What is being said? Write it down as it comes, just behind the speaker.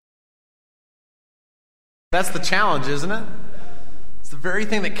That's the challenge, isn't it? It's the very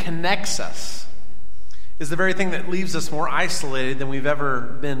thing that connects us. Is the very thing that leaves us more isolated than we've ever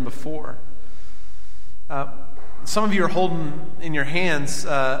been before. Some of you are holding in your hands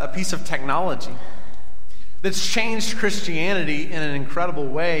a piece of technology that's changed Christianity in an incredible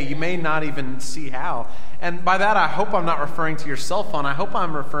way. You may not even see how. And by that, I hope I'm not referring to your cell phone. I hope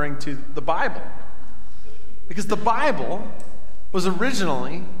I'm referring to the Bible. Because the Bible was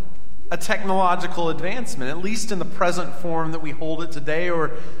originally a technological advancement, at least in the present form that we hold it today, or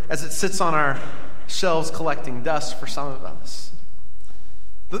as it sits on our shelves collecting dust for some of us.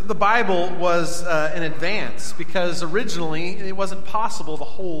 The Bible was an advance because originally it wasn't possible to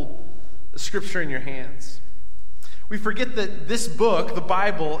hold the Scripture in your hands. We forget that this book, the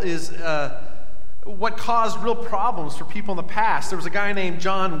Bible, is what caused real problems for people in the past. There was a guy named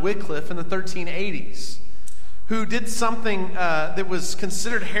John Wycliffe in the 1380s who did something that was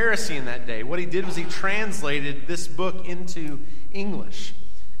considered heresy in that day. What he did was he translated this book into English.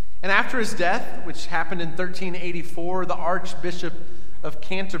 And after his death, which happened in 1384, the Archbishop of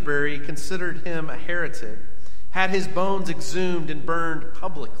Canterbury considered him a heretic, had his bones exhumed and burned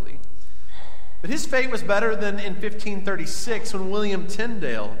publicly. But his fate was better than in 1536 when William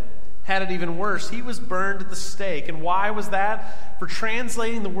Tyndale had it even worse. He was burned at the stake. And why was that? For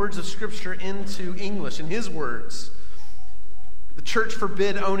translating the words of Scripture into English. In his words, the church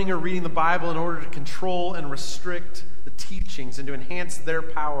forbid owning or reading the Bible in order to control and restrict the teachings and to enhance their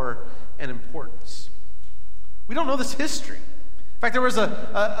power and importance. We don't know this history. In fact, there was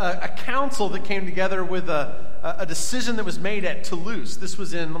a council that came together with a decision that was made at Toulouse. This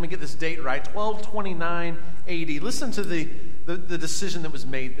was in, let me get this date right, 1229 AD. Listen to the decision that was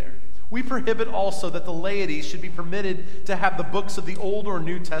made there. We prohibit also that the laity should be permitted to have the books of the Old or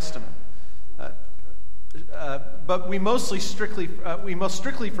New Testament. But we most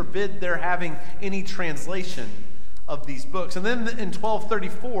strictly forbid their having any translation of these books. And then in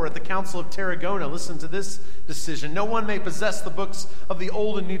 1234 at the Council of Tarragona, listen to this decision. No one may possess the books of the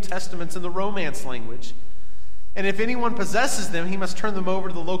Old and New Testaments in the Romance language. And if anyone possesses them, he must turn them over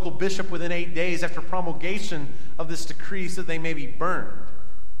to the local bishop within 8 days after promulgation of this decree so that they may be burned.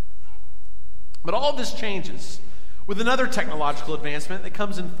 But all of this changes with another technological advancement that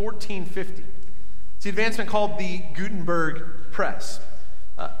comes in 1450. It's the advancement called the Gutenberg Press.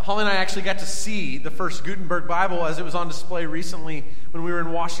 Holly and I actually got to see the first Gutenberg Bible as it was on display recently when we were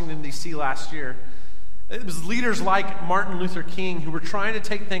in Washington, D.C. last year. It was leaders like Martin Luther King who were trying to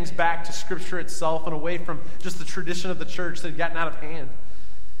take things back to Scripture itself and away from just the tradition of the church that had gotten out of hand.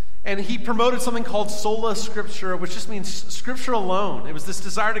 And he promoted something called sola scriptura, which just means Scripture alone. It was this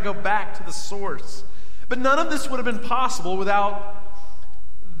desire to go back to the source. But none of this would have been possible without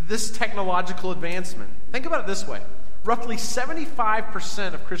this technological advancement. Think about it this way. Roughly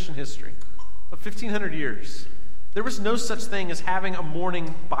 75% of Christian history, of 1,500 years, there was no such thing as having a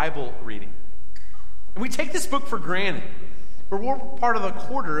morning Bible reading. And we take this book for granted. But we're part of a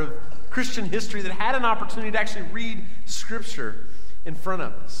quarter of Christian history that had an opportunity to actually read Scripture in front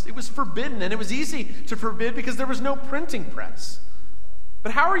of us. It was forbidden, and it was easy to forbid because there was no printing press.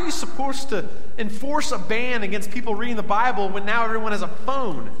 But how are you supposed to enforce a ban against people reading the Bible when now everyone has a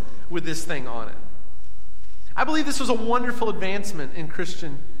phone with this thing on it? I believe this was a wonderful advancement in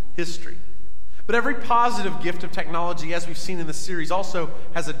Christian history. But every positive gift of technology, as we've seen in this series, also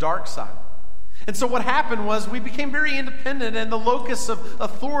has a dark side. And so what happened was we became very independent, and the locus of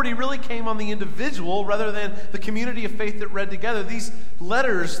authority really came on the individual rather than the community of faith that read together. These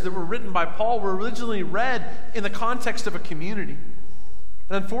letters that were written by Paul were originally read in the context of a community.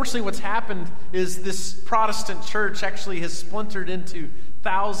 And unfortunately what's happened is this Protestant church actually has splintered into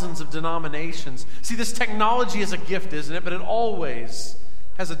thousands of denominations. See, this technology is a gift, isn't it? But it always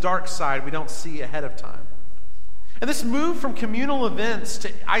has a dark side we don't see ahead of time. And this move from communal events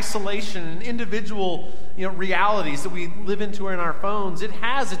to isolation and individual realities that we live into in our phones, it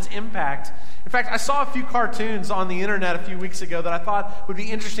has its impact. In fact, I saw a few cartoons on the internet a few weeks ago that I thought would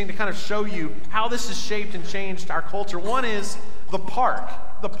be interesting to kind of show you how this has shaped and changed our culture. One is the park.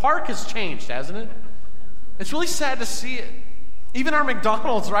 The park has changed, hasn't it? It's really sad to see it. Even our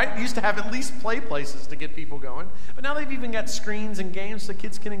McDonald's, right, used to have at least play places to get people going. But now they've even got screens and games so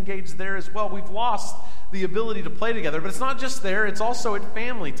kids can engage there as well. We've lost the ability to play together. But it's not just there, it's also at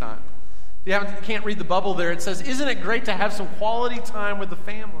family time. If you can't read the bubble there, it says, "Isn't it great to have some quality time with the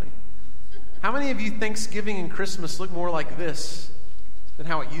family?" How many of you Thanksgiving and Christmas look more like this than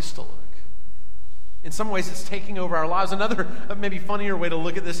how it used to look? In some ways, it's taking over our lives. Another maybe funnier way to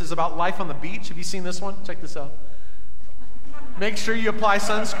look at this is about life on the beach. Have you seen this one? Check this out. Make sure you apply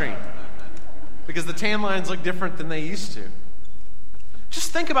sunscreen because the tan lines look different than they used to.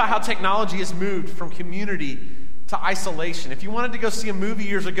 Just think about how technology has moved from community to isolation. If you wanted to go see a movie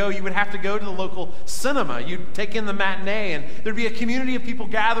years ago, you would have to go to the local cinema. You'd take in the matinee, and there'd be a community of people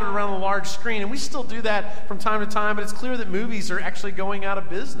gathered around a large screen. And we still do that from time to time, but it's clear that movies are actually going out of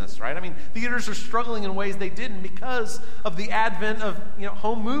business, right? I mean, theaters are struggling in ways they didn't because of the advent of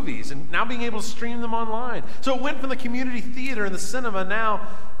home movies and now being able to stream them online. So it went from the community theater and the cinema. Now,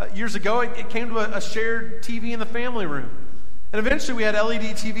 years ago, it came to a shared TV in the family room. And eventually we had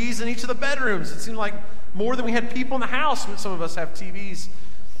LED TVs in each of the bedrooms. It seemed like more than we had people in the house. Some of us have TVs.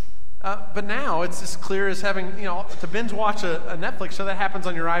 But now it's as clear as having, to binge watch a Netflix show. That happens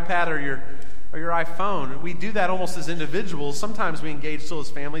on your iPad or your iPhone. We do that almost as individuals. Sometimes we engage still as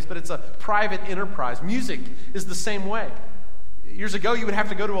families, but it's a private enterprise. Music is the same way. Years ago, you would have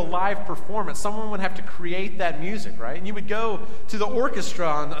to go to a live performance. Someone would have to create that music, right? And you would go to the orchestra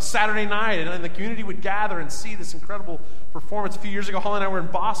on a Saturday night, and the community would gather and see this incredible performance. A few years ago, Holly and I were in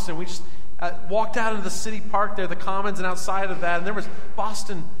Boston. We just walked out into the city park there, the Commons, and outside of that, and there was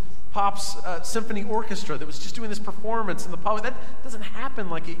Boston Pop's Symphony Orchestra that was just doing this performance in the public. That doesn't happen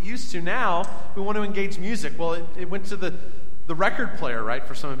like it used to. Now, we want to engage music. Well, it went to the record player, right,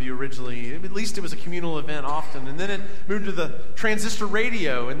 for some of you originally. At least it was a communal event often. And then it moved to the transistor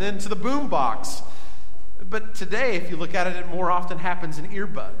radio and then to the boom box. But today, if you look at it, it more often happens in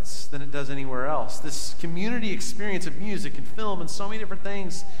earbuds than it does anywhere else. This community experience of music and film and so many different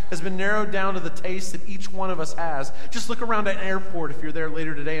things has been narrowed down to the taste that each one of us has. Just look around at an airport if you're there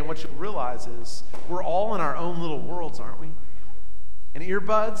later today, and what you'll realize is we're all in our own little worlds, aren't we? And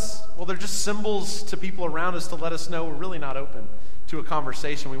earbuds, well, they're just symbols to people around us to let us know we're really not open to a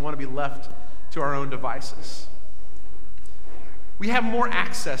conversation. We want to be left to our own devices. We have more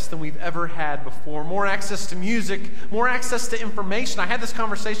access than we've ever had before, more access to music, more access to information. I had this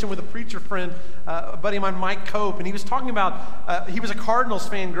conversation with a preacher friend, a buddy of mine, Mike Cope, and he was talking about, he was a Cardinals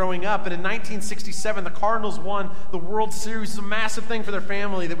fan growing up, and in 1967, the Cardinals won the World Series. It was a massive thing for their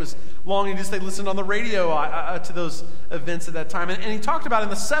family that was longing to. They listened on the radio to those events at that time. And he talked about in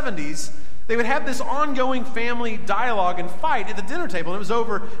the 70s, they would have this ongoing family dialogue and fight at the dinner table. And it was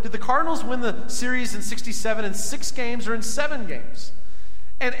over, did the Cardinals win the series in 67 in 6 games or in 7 games?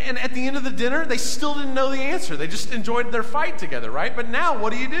 And at the end of the dinner, they still didn't know the answer. They just enjoyed their fight together, right? But now,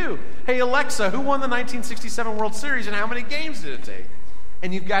 what do? Hey, Alexa, who won the 1967 World Series and how many games did it take?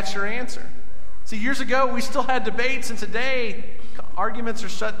 And you've got your answer. See, years ago, we still had debates, and today, arguments are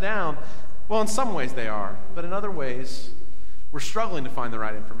shut down. Well, in some ways they are, but in other ways, we're struggling to find the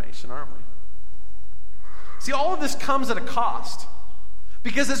right information, aren't we? See, all of this comes at a cost.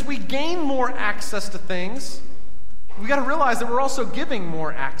 Because as we gain more access to things, we got to realize that we're also giving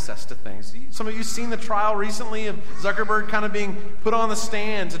more access to things. Some of you have seen the trial recently of Zuckerberg kind of being put on the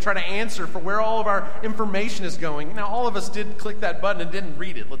stand to try to answer for where all of our information is going. Now, all of us did click that button and didn't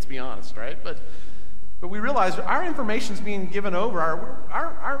read it, let's be honest, right? But we realize our information is being given over.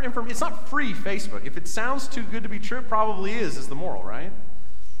 Our information, it's not free Facebook. If it sounds too good to be true, it probably is the moral, right?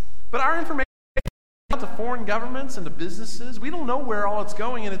 But our information to foreign governments and to businesses. We don't know where all it's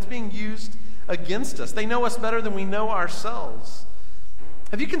going, and it's being used against us. They know us better than we know ourselves.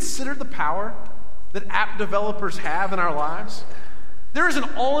 Have you considered the power that app developers have in our lives? There is an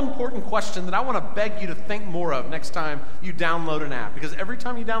all-important question that I want to beg you to think more of next time you download an app, because every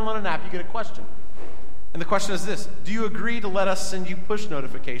time you download an app, you get a question. And the question is this: do you agree to let us send you push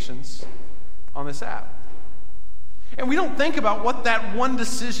notifications on this app? And we don't think about what that one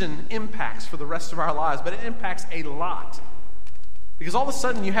decision impacts for the rest of our lives, but it impacts a lot. Because all of a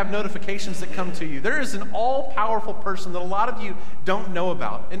sudden you have notifications that come to you. There is an all-powerful person that a lot of you don't know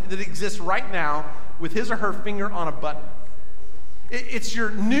about, and that exists right now with his or her finger on a button. It's your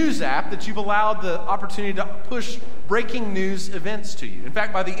news app that you've allowed the opportunity to push breaking news events to you. In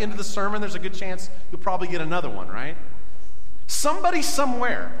fact, by the end of the sermon, there's a good chance you'll probably get another one, right? Somebody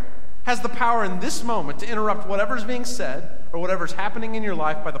somewhere has the power in this moment to interrupt whatever's being said or whatever's happening in your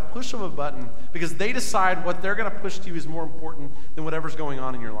life by the push of a button, because they decide what they're going to push to you is more important than whatever's going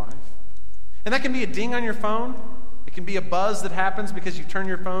on in your life. And that can be a ding on your phone. It can be a buzz that happens because you turn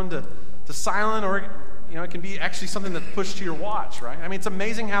your phone to silent, or it can be actually something that's pushed to your watch, right? I mean, it's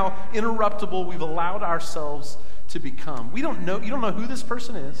amazing how interruptible we've allowed ourselves to become. You don't know who this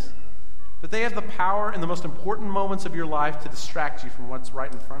person is, but they have the power in the most important moments of your life to distract you from what's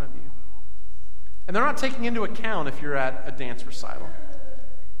right in front of you. And they're not taking into account if you're at a dance recital.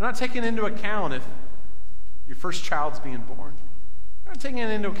 They're not taking into account if your first child's being born. They're not taking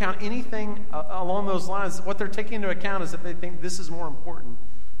into account anything along those lines. What they're taking into account is that they think this is more important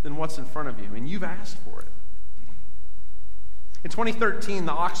than what's in front of you, and you've asked for it. In 2013,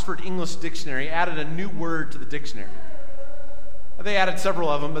 the Oxford English Dictionary added a new word to the dictionary. They added several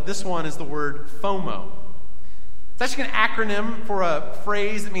of them, but this one is the word FOMO. It's actually an acronym for a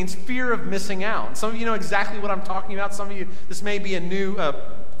phrase that means fear of missing out. And some of you know exactly what I'm talking about. Some of you, this may be a new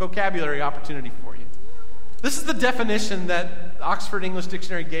vocabulary opportunity for you. This is the definition that the Oxford English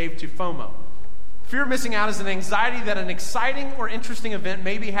Dictionary gave to FOMO. Fear of missing out is an anxiety that an exciting or interesting event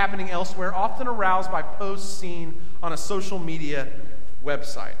may be happening elsewhere, often aroused by posts seen on a social media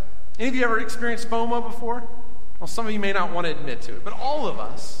website. Any of you ever experienced FOMO before? Well, some of you may not want to admit to it, but all of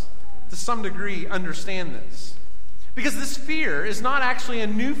us, to some degree, understand this. Because this fear is not actually a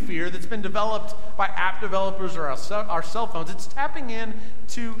new fear that's been developed by app developers or our cell phones. It's tapping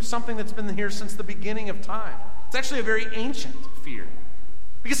into something that's been here since the beginning of time. It's actually a very ancient fear.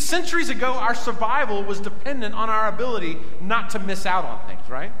 Because centuries ago, our survival was dependent on our ability not to miss out on things,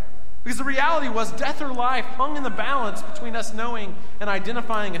 right? Because the reality was death or life hung in the balance between us knowing and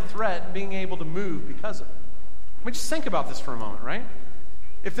identifying a threat and being able to move because of it. I mean, just think about this for a moment, right?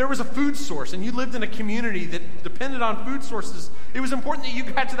 If there was a food source and you lived in a community that depended on food sources, it was important that you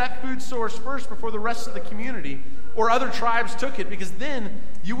got to that food source first before the rest of the community or other tribes took it, because then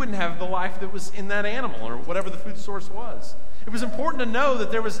you wouldn't have the life that was in that animal or whatever the food source was. It was important to know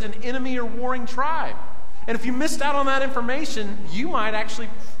that there was an enemy or warring tribe. And if you missed out on that information, you might actually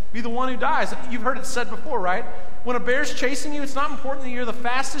be the one who dies. You've heard it said before, right? When a bear's chasing you, it's not important that you're the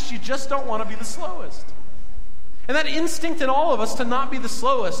fastest, you just don't want to be the slowest. And that instinct in all of us to not be the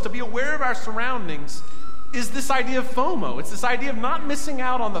slowest, to be aware of our surroundings, is this idea of FOMO. It's this idea of not missing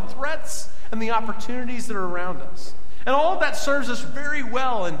out on the threats and the opportunities that are around us. And all of that serves us very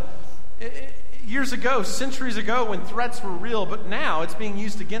well. And years ago, centuries ago, when threats were real, but now it's being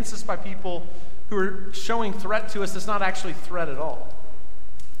used against us by people who are showing threat to us that's not actually threat at all.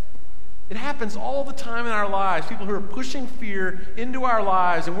 It happens all the time in our lives. People who are pushing fear into our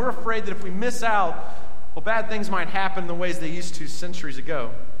lives, and we're afraid that if we miss out, well, bad things might happen the ways they used to centuries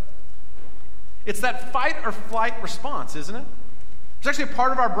ago. It's that fight or flight response, isn't it? There's actually a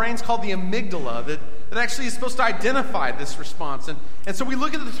part of our brains called the amygdala that actually is supposed to identify this response. And so we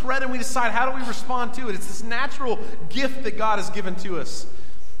look at the threat and we decide, how do we respond to it? It's this natural gift that God has given to us.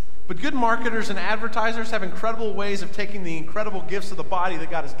 But good marketers and advertisers have incredible ways of taking the incredible gifts of the body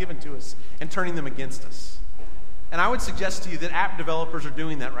that God has given to us and turning them against us. And I would suggest to you that app developers are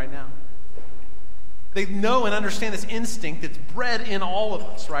doing that right now. They know and understand this instinct that's bred in all of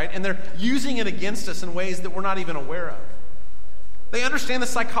us, right? And they're using it against us in ways that we're not even aware of. They understand the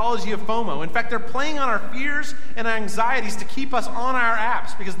psychology of FOMO. In fact, they're playing on our fears and anxieties to keep us on our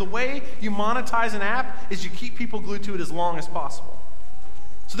apps, because the way you monetize an app is you keep people glued to it as long as possible.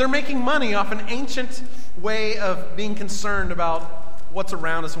 So they're making money off an ancient way of being concerned about what's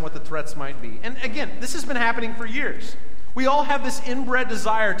around us and what the threats might be. And again, this has been happening for years. We all have this inbred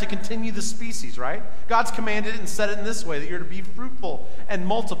desire to continue the species, right? God's commanded it and said it in this way, that you're to be fruitful and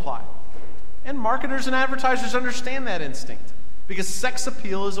multiply. And marketers and advertisers understand that instinct, because sex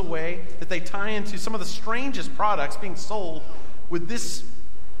appeal is a way that they tie into some of the strangest products being sold with this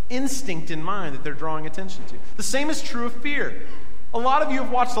instinct in mind that they're drawing attention to. The same is true of fear. A lot of you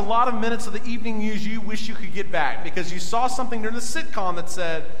have watched a lot of minutes of the evening news you wish you could get back because you saw something during the sitcom that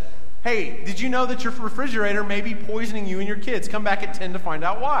said, hey, did you know that your refrigerator may be poisoning you and your kids? Come back at 10 to find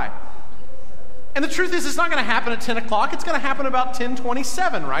out why. And the truth is, it's not going to happen at 10 o'clock. It's going to happen about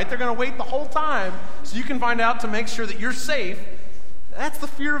 10:27, right? They're going to wait the whole time so you can find out to make sure that you're safe. That's the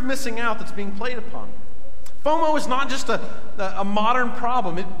fear of missing out that's being played upon. FOMO is not just a modern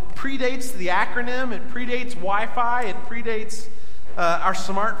problem. It predates the acronym. It predates Wi-Fi. It predates our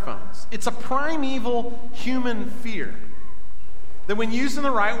smartphones. It's a primeval human fear that when used in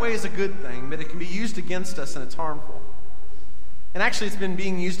the right way is a good thing, but it can be used against us and it's harmful. And actually, it's been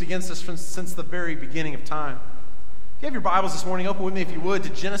being used against us since the very beginning of time. If you have your Bibles this morning, open with me, if you would, to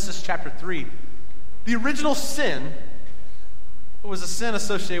Genesis chapter 3. The original sin was a sin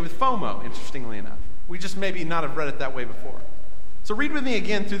associated with FOMO, interestingly enough. We just maybe not have read it that way before. So read with me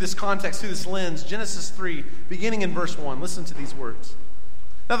again through this context, through this lens, Genesis 3, beginning in verse 1. Listen to these words.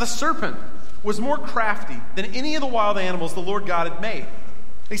 Now the serpent was more crafty than any of the wild animals the Lord God had made.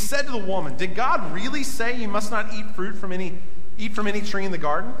 He said to the woman, did God really say you must not eat from any tree in the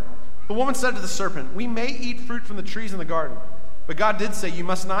garden? The woman said to the serpent, we may eat fruit from the trees in the garden, but God did say you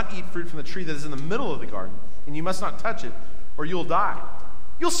must not eat fruit from the tree that is in the middle of the garden, and you must not touch it, or you'll die.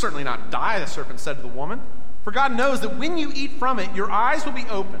 You'll certainly not die, the serpent said to the woman, for God knows that when you eat from it, your eyes will be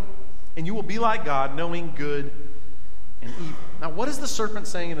open, and you will be like God, knowing good and evil. Now, what is the serpent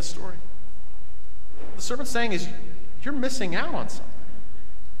saying in the story? The serpent's saying is, you're missing out on something.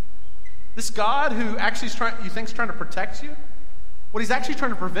 This God who actually you think is trying to protect you, What he's actually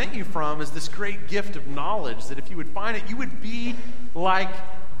trying to prevent you from is this great gift of knowledge, that if you would find it, you would be like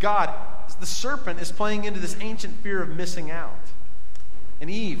God. The serpent is playing into this ancient fear of missing out. And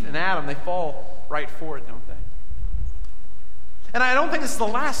Eve and Adam, they fall right for it, don't they? And I don't think this is the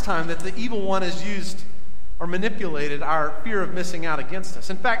last time that the evil one has used or manipulated our fear of missing out against us.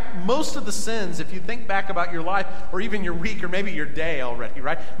 In fact, most of the sins, if you think back about your life or even your week or maybe your day already,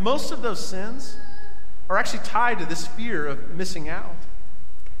 right? Most of those sins are actually tied to this fear of missing out.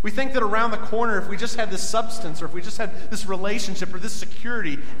 We think that around the corner, if we just had this substance or if we just had this relationship or this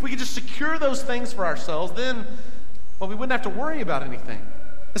security, if we could just secure those things for ourselves, then, well, we wouldn't have to worry about anything.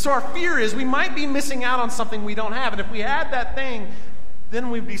 And so our fear is we might be missing out on something we don't have. And if we had that thing, then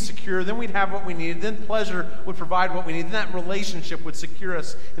we'd be secure, then we'd have what we needed, then pleasure would provide what we need, then that relationship would secure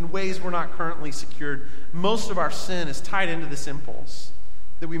us in ways we're not currently secured. Most of our sin is tied into this impulse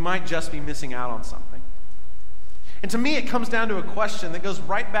that we might just be missing out on something. And to me, it comes down to a question that goes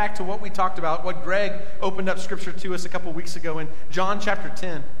right back to what we talked about, what Greg opened up Scripture to us a couple weeks ago in John chapter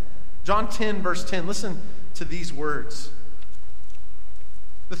 10. John 10, verse 10. Listen to these words.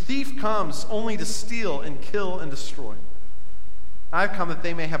 The thief comes only to steal and kill and destroy. I've come that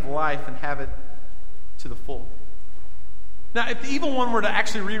they may have life and have it to the full. Now, if the evil one were to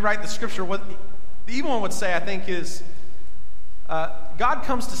actually rewrite the Scripture, what the evil one would say, I think, is God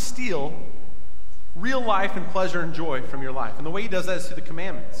comes to steal real life and pleasure and joy from your life. And the way he does that is through the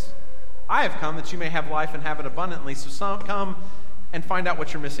commandments. I have come that you may have life and have it abundantly. So come and find out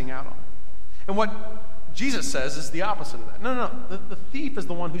what you're missing out on. And what Jesus says is the opposite of that. No. The thief is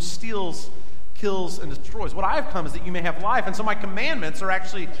the one who steals, kills, and destroys. What I have come is that you may have life. And so my commandments are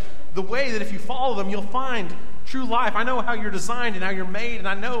actually the way that if you follow them, you'll find true life. I know how you're designed and how you're made, and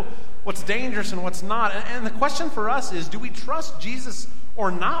I know what's dangerous and what's not. And the question for us is, do we trust Jesus or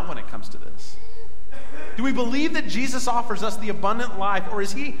not when it comes to this? Do we believe that Jesus offers us the abundant life, or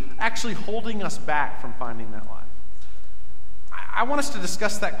is he actually holding us back from finding that life? I want us to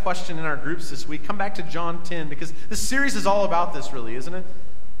discuss that question in our groups this week. Come back to John 10, because this series is all about this, really, isn't it?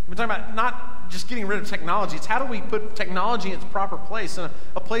 We're talking about not just getting rid of technology. It's how do we put technology in its proper place, and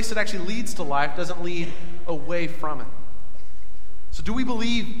a place that actually leads to life, doesn't lead away from it. So do we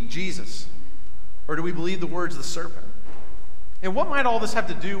believe Jesus, or do we believe the words of the serpent? And what might all this have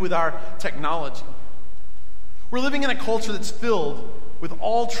to do with our technology? We're living in a culture that's filled with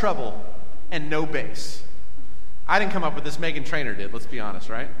all trouble and no bass. I didn't come up with this, Meghan Trainor did, let's be honest,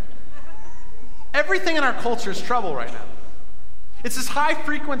 right? Everything in our culture is trouble right now. It's this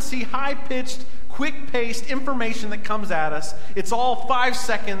high-frequency, high-pitched, quick-paced information that comes at us. It's all 5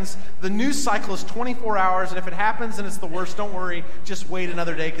 seconds. The news cycle is 24 hours, and if it happens and it's the worst, don't worry. Just wait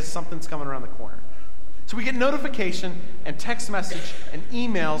another day because something's coming around the corner. So we get notification and text message and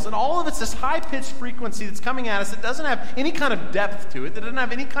emails, and all of it's this high-pitched frequency that's coming at us that doesn't have any kind of depth to it, that doesn't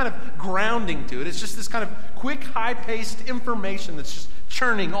have any kind of grounding to it. It's just this kind of quick, high-paced information that's just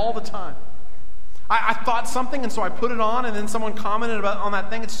churning all the time. I thought something, and so I put it on, and then someone commented on that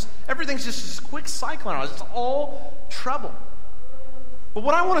thing. Everything's just this quick cycle around. It's all trouble. But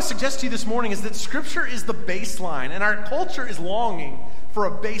what I want to suggest to you this morning is that Scripture is the baseline, and our culture is longing for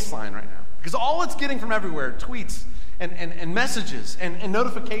a baseline right now. Because all it's getting from everywhere, tweets and messages and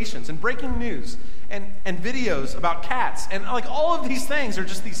notifications and breaking news and videos about cats. And like all of these things are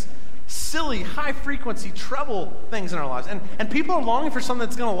just these silly, high-frequency trouble things in our lives. And people are longing for something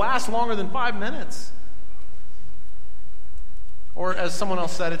that's going to last longer than 5 minutes. Or as someone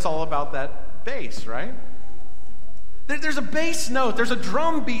else said, it's all about that bass, right? There's a bass note, there's a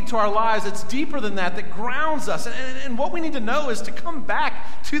drum beat to our lives that's deeper than that grounds us. And what we need to know is to come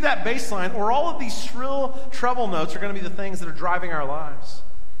back to that baseline, or all of these shrill treble notes are going to be the things that are driving our lives.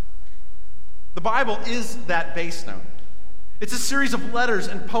 The Bible is that bass note. It's a series of letters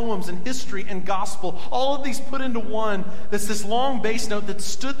and poems and history and gospel, all of these put into one that's this long bass note that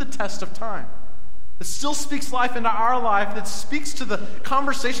stood the test of time. That still speaks life into our life, that speaks to the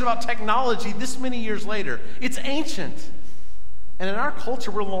conversation about technology this many years later. It's ancient. And in our culture,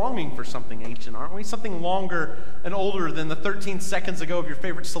 we're longing for something ancient, aren't we? Something longer and older than the 13 seconds ago of your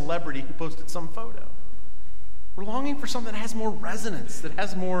favorite celebrity who posted some photo. We're longing for something that has more resonance, that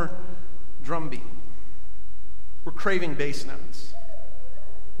has more drumbeat. We're craving bass notes.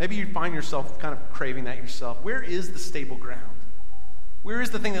 Maybe you find yourself kind of craving that yourself. Where is the stable ground? Where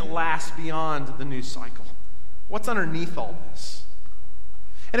is the thing that lasts beyond the news cycle? What's underneath all this?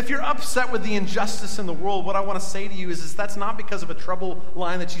 And if you're upset with the injustice in the world, what I want to say to you is that's not because of a trouble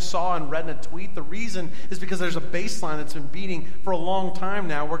line that you saw and read in a tweet. The reason is because there's a baseline that's been beating for a long time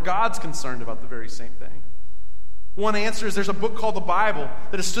now where God's concerned about the very same thing. One answer is there's a book called the Bible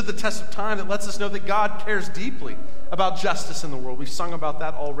that has stood the test of time that lets us know that God cares deeply about justice in the world. We've sung about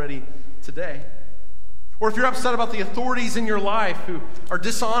that already today. Or if you're upset about the authorities in your life who are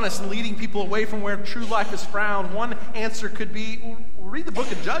dishonest and leading people away from where true life is found, one answer could be, read the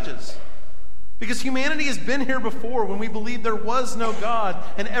book of Judges. Because humanity has been here before when we believed there was no God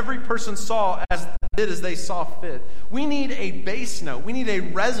and every person saw as they saw fit. We need a base note. We need a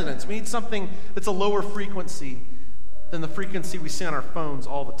resonance. We need something that's a lower frequency than the frequency we see on our phones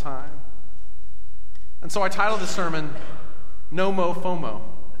all the time. And so I titled the sermon, No Mo FOMO,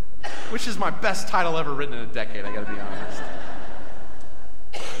 which is my best title ever written in a decade, I gotta be honest.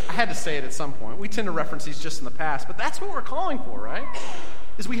 I had to say it at some point. We tend to reference these just in the past, but that's what we're calling for, right?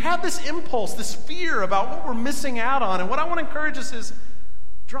 Is we have this impulse, this fear about what we're missing out on. And what I want to encourage us is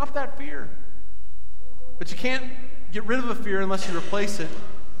drop that fear. But you can't get rid of the fear unless you replace it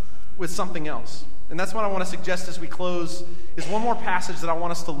with something else. And that's what I want to suggest as we close, is one more passage that I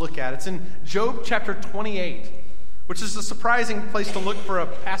want us to look at. It's in Job chapter 28, which is a surprising place to look for a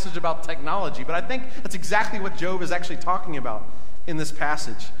passage about technology. But I think that's exactly what Job is actually talking about in this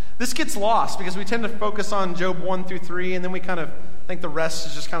passage. This gets lost because we tend to focus on Job 1 through 3, and then we kind of think the rest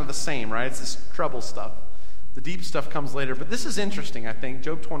is just kind of the same, right? It's this trouble stuff. The deep stuff comes later. But this is interesting, I think,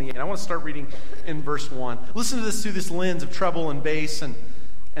 Job 28. I want to start reading in verse 1. Listen to this through this lens of trouble and base and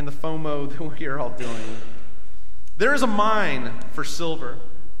the FOMO that we are all dealing with. There is a mine for silver,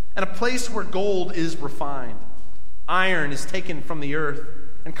 and a place where gold is refined. Iron is taken from the earth,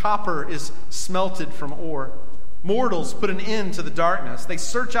 and copper is smelted from ore. Mortals put an end to the darkness. They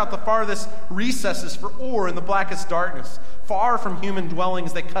search out the farthest recesses for ore in the blackest darkness. Far from human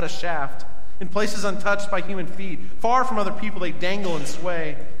dwellings they cut a shaft. In places untouched by human feet, far from other people they dangle and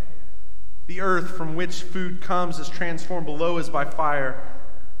sway. The earth from which food comes is transformed below as by fire.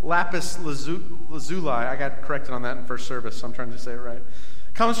 Lapis lazuli, I got corrected on that in first service, so I'm trying to say it right,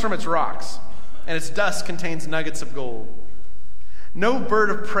 comes from its rocks, and its dust contains nuggets of gold. No bird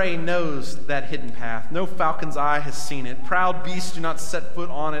of prey knows that hidden path. No falcon's eye has seen it. Proud beasts do not set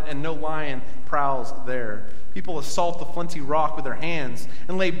foot on it, and no lion prowls there. People assault the flinty rock with their hands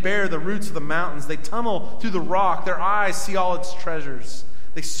and lay bare the roots of the mountains. They tunnel through the rock. Their eyes see all its treasures.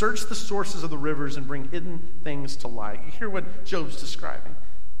 They search the sources of the rivers and bring hidden things to light. You hear what Job's describing.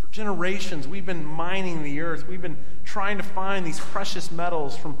 For generations, we've been mining the earth. We've been trying to find these precious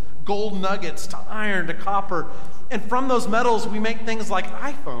metals, from gold nuggets to iron to copper. And from those metals, we make things like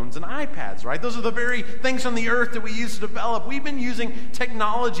iPhones and iPads, right? Those are the very things on the earth that we use to develop. We've been using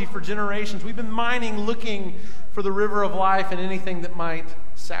technology for generations. We've been mining, looking for the river of life and anything that might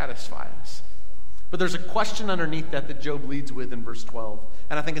satisfy us. But there's a question underneath that Job leads with in verse 12.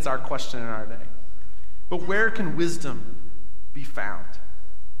 And I think it's our question in our day. But where can wisdom be found?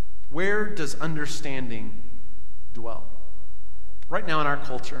 Where does understanding dwell? Right now in our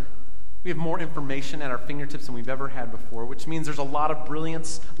culture, we have more information at our fingertips than we've ever had before, which means there's a lot of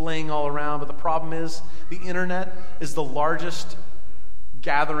brilliance laying all around. But the problem is, the internet is the largest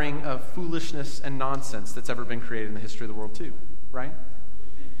gathering of foolishness and nonsense that's ever been created in the history of the world too, right?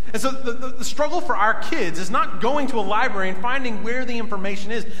 And so the struggle for our kids is not going to a library and finding where the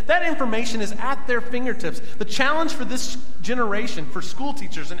information is. That information is at their fingertips. The challenge for this generation, for school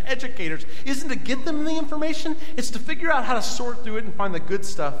teachers and educators, isn't to get them the information. It's to figure out how to sort through it and find the good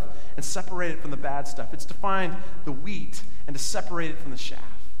stuff and separate it from the bad stuff. It's to find the wheat and to separate it from the chaff.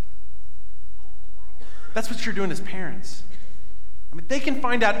 That's what you're doing as parents. I mean, they can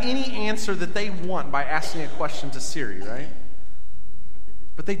find out any answer that they want by asking a question to Siri, right?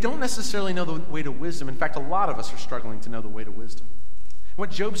 But they don't necessarily know the way to wisdom. In fact, a lot of us are struggling to know the way to wisdom. What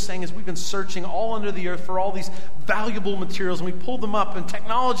Job's saying is we've been searching all under the earth for all these valuable materials, and we pulled them up, and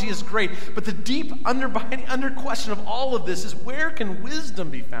technology is great. But the deep under question of all of this is, where can wisdom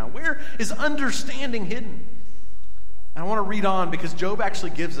be found? Where is understanding hidden? And I want to read on because Job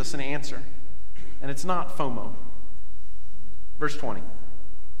actually gives us an answer, and it's not FOMO. Verse 20.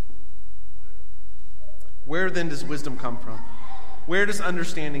 Where then does wisdom come from? Where does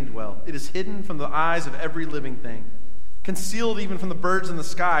understanding dwell? It is hidden from the eyes of every living thing, concealed even from the birds in the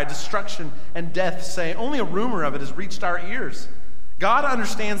sky. Destruction and death say, only a rumor of it has reached our ears. God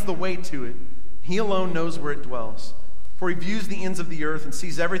understands the way to it. He alone knows where it dwells. For he views the ends of the earth and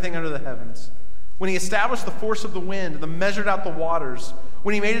sees everything under the heavens. When he established the force of the wind and measured out the waters,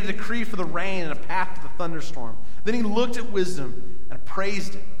 when he made a decree for the rain and a path to the thunderstorm, then he looked at wisdom and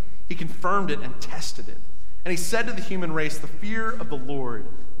appraised it. He confirmed it and tested it. And he said to the human race, the fear of the Lord,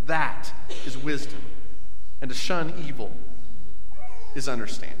 that is wisdom. And to shun evil is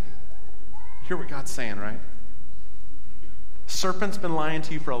understanding. You hear what God's saying, right? Serpent's been lying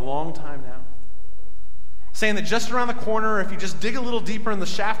to you for a long time now. saying that just around the corner, if you just dig a little deeper in the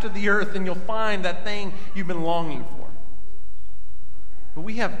shaft of the earth, then you'll find that thing you've been longing for. But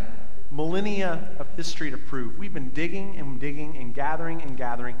we have millennia of history to prove. We've been digging and digging and gathering, and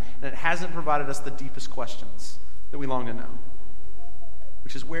it hasn't provided us the deepest questions that we long to know,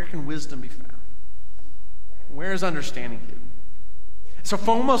 which is, where can wisdom be found? Where is understanding hidden? So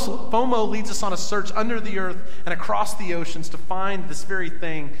FOMO leads us on a search under the earth and across the oceans to find this very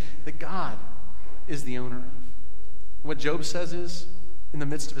thing that God is the owner of. What Job says is, in the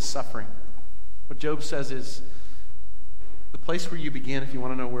midst of his suffering, what Job says is, the place where you begin, if you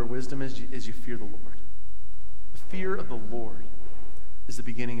want to know where wisdom is you fear the Lord. The fear of the Lord is the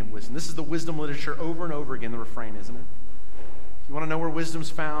beginning of wisdom. This is the wisdom literature over and over again, the refrain, isn't it? If you want to know where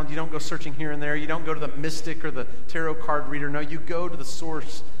wisdom's found, you don't go searching here and there. You don't go to the mystic or the tarot card reader. No, you go to the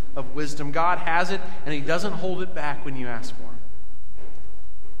source of wisdom. God has it, and he doesn't hold it back when you ask for it.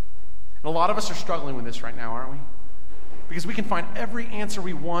 And a lot of us are struggling with this right now, aren't we? Because we can find every answer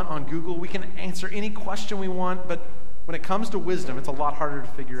we want on Google. We can answer any question we want, but when it comes to wisdom, it's a lot harder to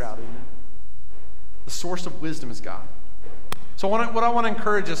figure out, isn't it? The source of wisdom is God. So what I want to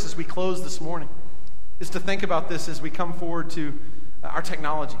encourage us as we close this morning is to think about this as we come forward to our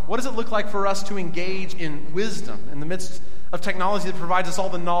technology. What does it look like for us to engage in wisdom in the midst of technology that provides us all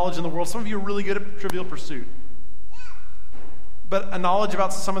the knowledge in the world? Some of you are really good at Trivial Pursuit. But a knowledge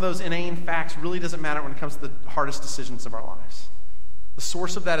about some of those inane facts really doesn't matter when it comes to the hardest decisions of our lives. The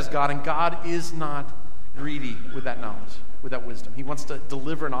source of that is God, and God is not greedy with that knowledge, with that wisdom. He wants to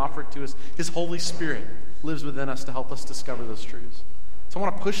deliver and offer it to us. His Holy Spirit lives within us to help us discover those truths. So I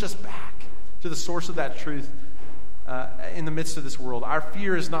want to push us back to the source of that truth in the midst of this world. Our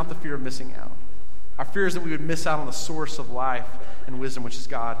fear is not the fear of missing out. Our fear is that we would miss out on the source of life and wisdom, which is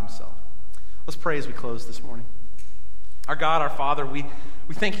God himself. Let's pray as we close this morning. Our God, our Father, we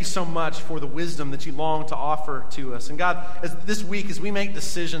thank you so much for the wisdom that you long to offer to us. And God, this week as we make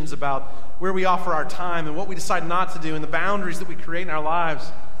decisions about where we offer our time and what we decide not to do and the boundaries that we create in our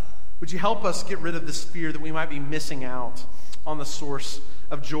lives, would you help us get rid of this fear that we might be missing out on the source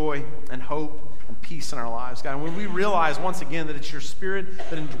of joy and hope and peace in our lives, God. And when we realize once again that it's your Spirit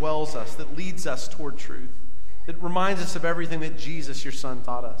that indwells us, that leads us toward truth, that reminds us of everything that Jesus, your Son,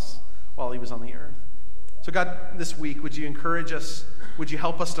 taught us while he was on the earth. So God, this week, would you encourage us? Would you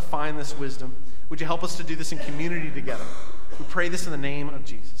help us to find this wisdom? Would you help us to do this in community together? We pray this in the name of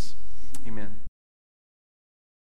Jesus. Amen.